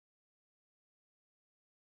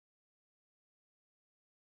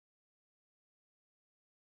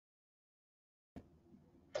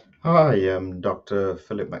Hi, I'm Dr.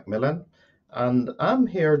 Philip Macmillan, and I'm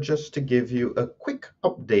here just to give you a quick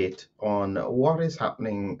update on what is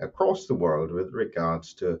happening across the world with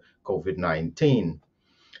regards to COVID-19.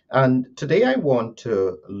 And today I want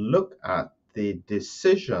to look at the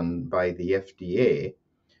decision by the FDA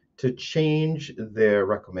to change their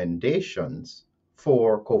recommendations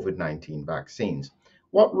for COVID-19 vaccines.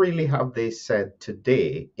 What really have they said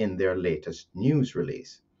today in their latest news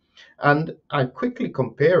release? And I quickly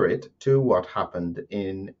compare it to what happened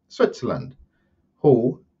in Switzerland,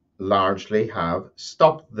 who largely have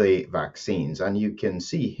stopped the vaccines. And you can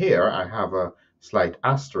see here, I have a slight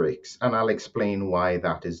asterisk, and I'll explain why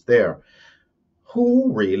that is there.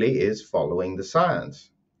 Who really is following the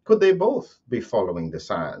science? Could they both be following the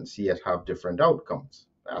science yet have different outcomes?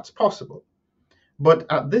 That's possible. But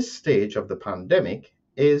at this stage of the pandemic,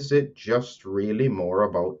 is it just really more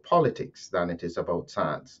about politics than it is about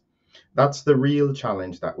science? That's the real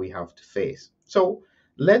challenge that we have to face. So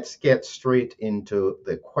let's get straight into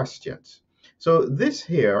the questions. So this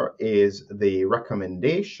here is the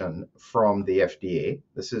recommendation from the FDA.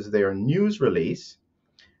 This is their news release,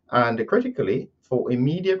 and critically, for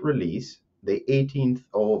immediate release, the 18th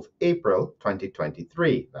of April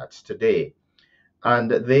 2023. That's today.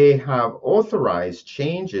 And they have authorized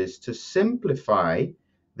changes to simplify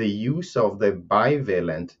the use of the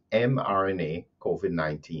bivalent mRNA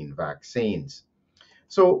COVID-19 vaccines.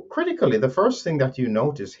 So, critically, the first thing that you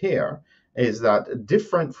notice here is that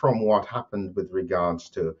different from what happened with regards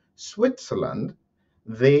to Switzerland,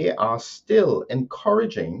 they are still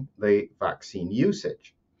encouraging the vaccine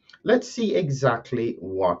usage. Let's see exactly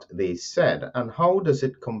what they said and how does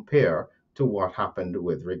it compare to what happened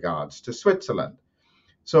with regards to Switzerland.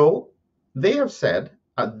 So, they have said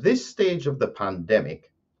at this stage of the pandemic,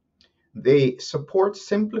 they support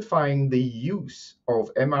simplifying the use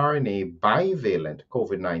of mRNA bivalent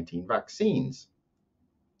COVID-19 vaccines.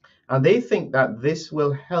 And they think that this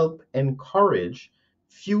will help encourage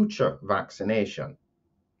future vaccination.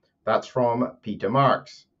 That's from Peter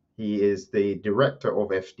Marks. He is the director of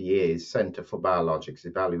FDA's Center for Biologics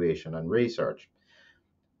Evaluation and Research.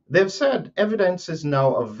 They've said evidence is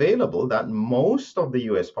now available that most of the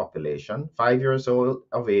US population, 5 years old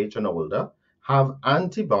of age and older, have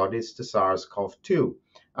antibodies to SARS-CoV-2.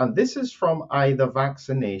 And this is from either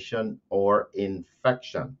vaccination or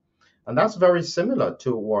infection. And that's very similar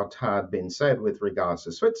to what had been said with regards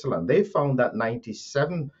to Switzerland. They found that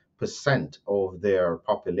 97% of their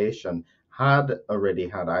population had already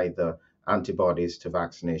had either antibodies to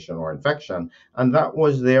vaccination or infection. And that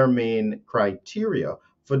was their main criteria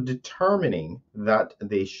for determining that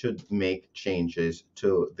they should make changes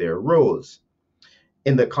to their rules.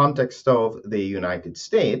 In the context of the United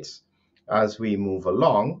States, as we move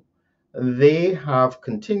along, they have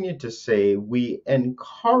continued to say we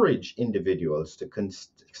encourage individuals to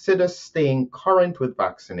consider staying current with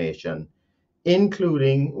vaccination,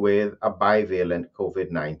 including with a bivalent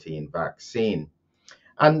COVID-19 vaccine.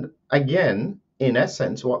 And again, in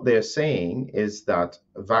essence, what they're saying is that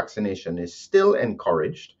vaccination is still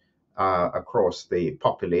encouraged across the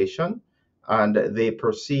population, and they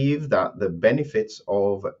perceive that the benefits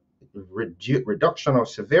of reduction of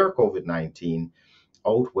severe COVID-19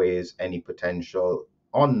 outweighs any potential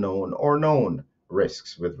unknown or known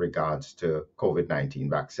risks with regards to COVID-19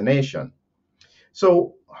 vaccination.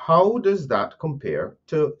 So, how does that compare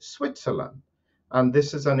to Switzerland? And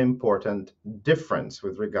this is an important difference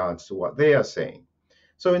with regards to what they are saying.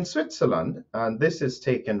 So, in Switzerland, and this is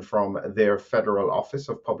taken from their Federal Office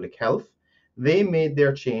of Public Health, they made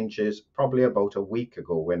their changes probably about a week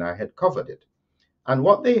ago when I had covered it. And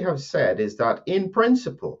what they have said is that in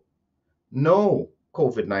principle, no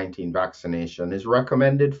COVID-19 vaccination is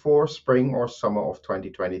recommended for spring or summer of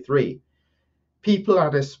 2023. People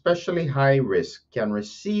at especially high risk can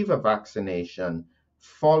receive a vaccination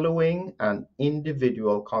following an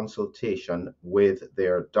individual consultation with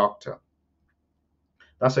their doctor.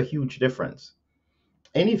 That's a huge difference.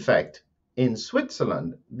 In effect, in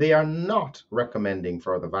Switzerland, they are not recommending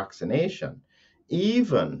further vaccination,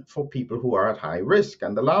 even for people who are at high risk.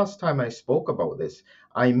 And the last time I spoke about this,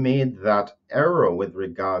 I made that error with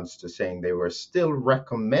regards to saying they were still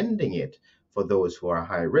recommending it for those who are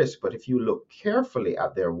high risk. But if you look carefully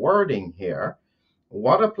at their wording here,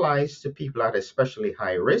 what applies to people at especially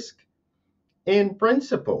high risk? In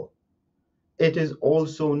principle, it is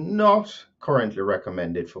also not currently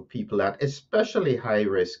recommended for people at especially high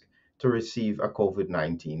risk to receive a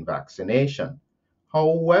COVID-19 vaccination.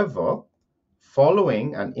 However,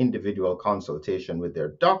 following an individual consultation with their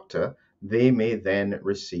doctor, they may then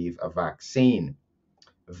receive a vaccine.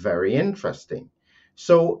 Very interesting.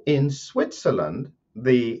 So in Switzerland,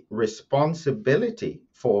 the responsibility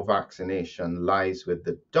for vaccination lies with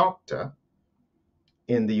the doctor.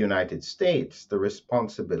 In the United States, the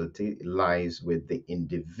responsibility lies with the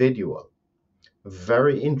individual.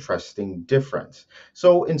 Very interesting difference.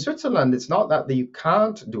 So in Switzerland, it's not that you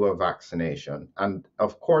can't do a vaccination. And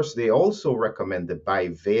of course, they also recommend the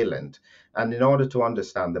bivalent. And in order to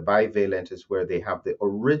understand, the bivalent is where they have the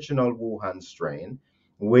original Wuhan strain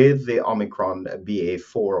with the Omicron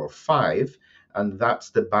BA.4 or 5, and that's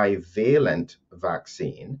the bivalent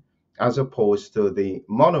vaccine, as opposed to the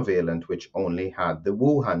monovalent, which only had the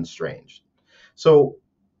Wuhan strain. So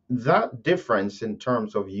that difference in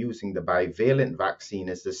terms of using the bivalent vaccine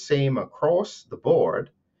is the same across the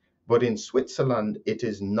board, but in Switzerland, it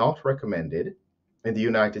is not recommended. In the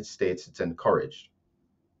United States, it's encouraged.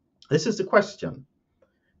 This is the question.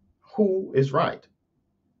 Who is right?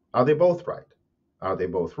 Are they both right? Are they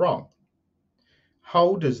both wrong?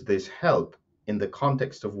 How does this help in the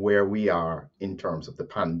context of where we are in terms of the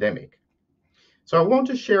pandemic? So I want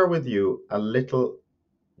to share with you a little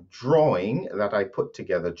drawing that I put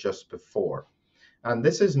together just before. And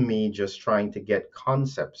this is me just trying to get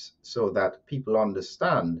concepts so that people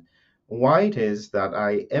understand why it is that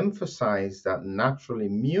I emphasize that natural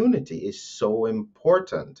immunity is so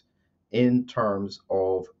important in terms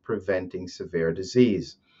of preventing severe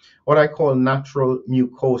disease, what I call natural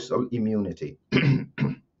mucosal immunity.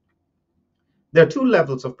 There are two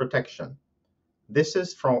levels of protection. This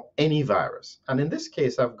is from any virus. And in this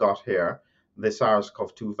case, I've got here the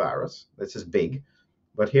SARS-CoV-2 virus. This is big,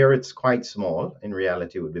 but here it's quite small. In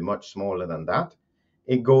reality, it would be much smaller than that.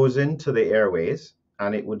 It goes into the airways,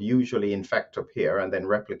 and it would usually infect up here and then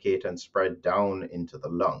replicate and spread down into the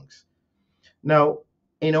lungs. Now,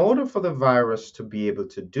 in order for the virus to be able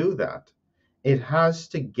to do that, it has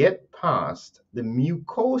to get past the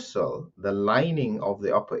mucosal, the lining of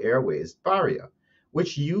the upper airways barrier,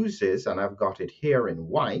 which uses, and I've got it here in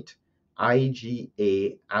white,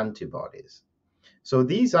 IgA antibodies. So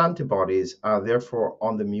these antibodies are therefore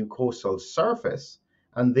on the mucosal surface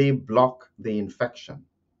and they block the infection.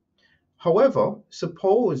 However,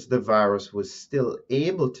 suppose the virus was still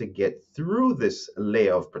able to get through this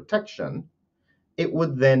layer of protection, it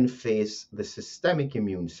would then face the systemic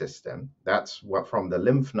immune system. That's what from the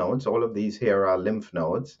lymph nodes. All of these here are lymph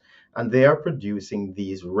nodes, and they are producing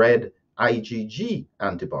these red IgG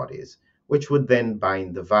antibodies, which would then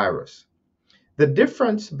bind the virus. The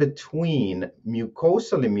difference between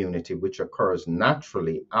mucosal immunity, which occurs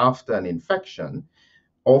naturally after an infection,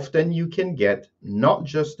 often you can get not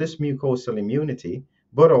just this mucosal immunity,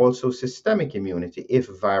 but also systemic immunity if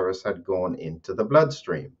virus had gone into the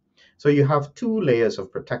bloodstream. So you have two layers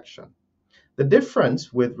of protection. The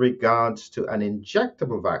difference with regards to an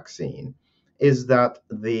injectable vaccine is that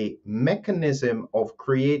the mechanism of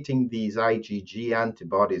creating these IgG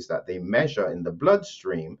antibodies that they measure in the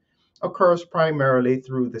bloodstream occurs primarily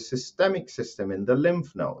through the systemic system in the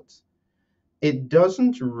lymph nodes. It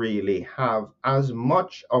doesn't really have as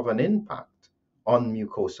much of an impact on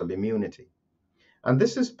mucosal immunity. And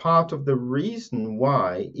this is part of the reason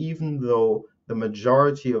why, even though the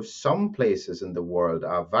majority of some places in the world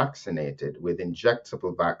are vaccinated with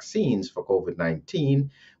injectable vaccines for COVID-19,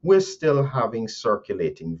 we're still having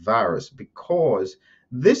circulating virus because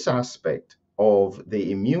this aspect of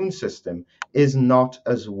the immune system is not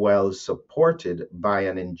as well supported by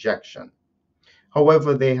an injection.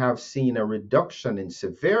 However, they have seen a reduction in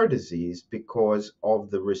severe disease because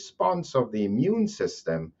of the response of the immune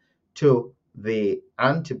system to the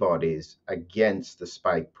antibodies against the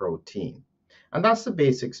spike protein. And that's the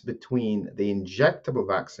basics between the injectable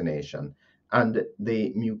vaccination and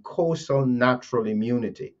the mucosal natural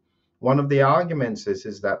immunity. One of the arguments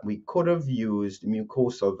is that we could have used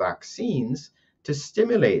mucosal vaccines to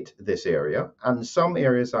stimulate this area, and some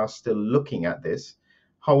areas are still looking at this.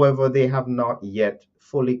 However, they have not yet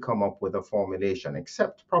fully come up with a formulation,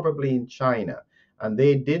 except probably in China. And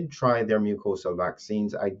they did try their mucosal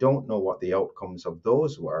vaccines. I don't know what the outcomes of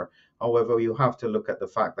those were. However, you have to look at the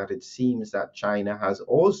fact that it seems that China has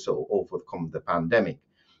also overcome the pandemic.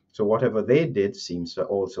 So whatever they did seems to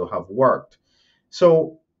also have worked.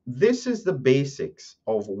 So this is the basics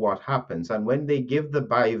of what happens. And when they give the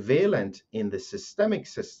bivalent in the systemic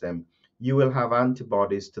system, you will have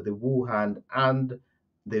antibodies to the Wuhan and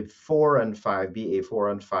the 4 and 5,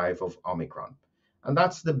 BA4 and 5 of Omicron. And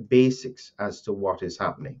that's the basics as to what is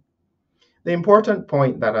happening. The important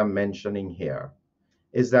point that I'm mentioning here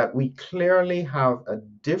is that we clearly have a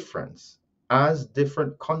difference as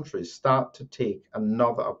different countries start to take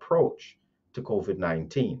another approach to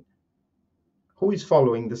COVID-19. Who is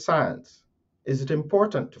following the science? Is it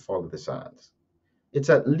important to follow the science? it's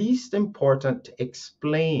at least important to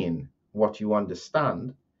explain what you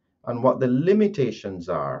understand and what the limitations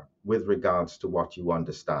are with regards to what you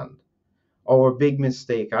understand. Our big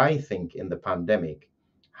mistake, I think, in the pandemic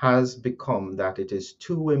has become that it is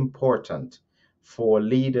too important for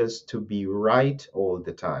leaders to be right all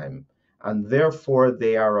the time, and therefore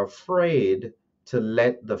they are afraid to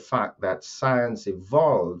let the fact that science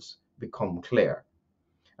evolves become clear.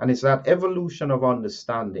 And it's that evolution of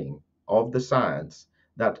understanding of the science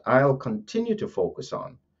that I'll continue to focus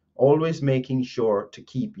on, always making sure to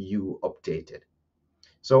keep you updated.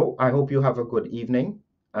 So I hope you have a good evening,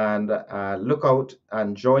 and look out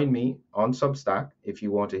and join me on Substack if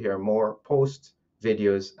you want to hear more posts,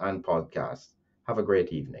 videos, and podcasts. Have a great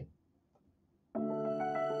evening.